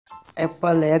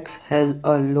Apple X has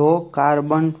a low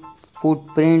carbon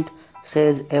footprint,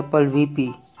 says Apple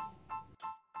VP.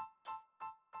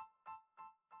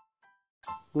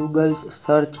 Google's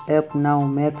search app now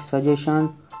makes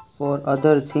suggestions for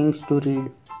other things to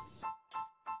read.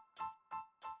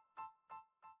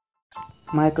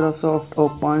 Microsoft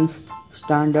opens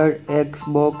standard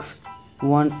Xbox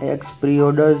One X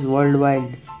pre-orders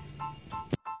worldwide.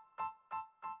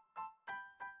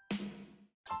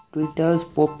 Twitter's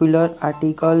popular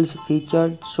articles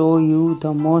featured show you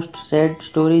the most sad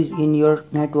stories in your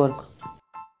network.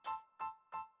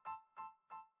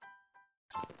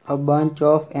 A bunch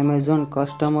of Amazon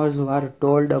customers were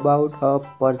told about a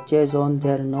purchase on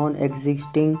their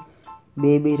non-existing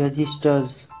baby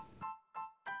registers.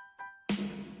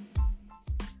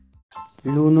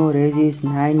 Luno raises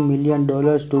 $9 million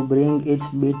to bring its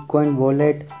Bitcoin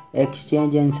wallet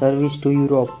exchange and service to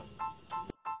Europe.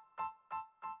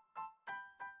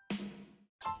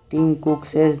 Tim Cook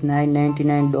says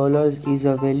 $999 is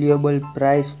a valuable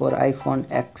price for iPhone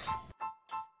X.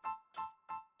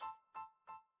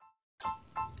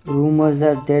 Rumors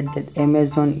are that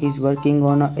Amazon is working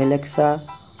on Alexa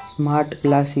smart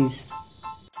glasses.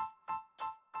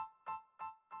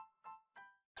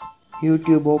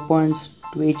 YouTube opens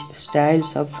Twitch-style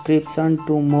subscription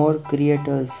to more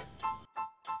creators.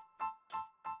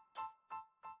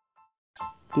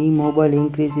 T-Mobile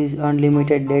increases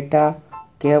unlimited data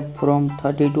cap from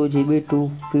 32 GB to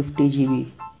 50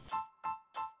 GB.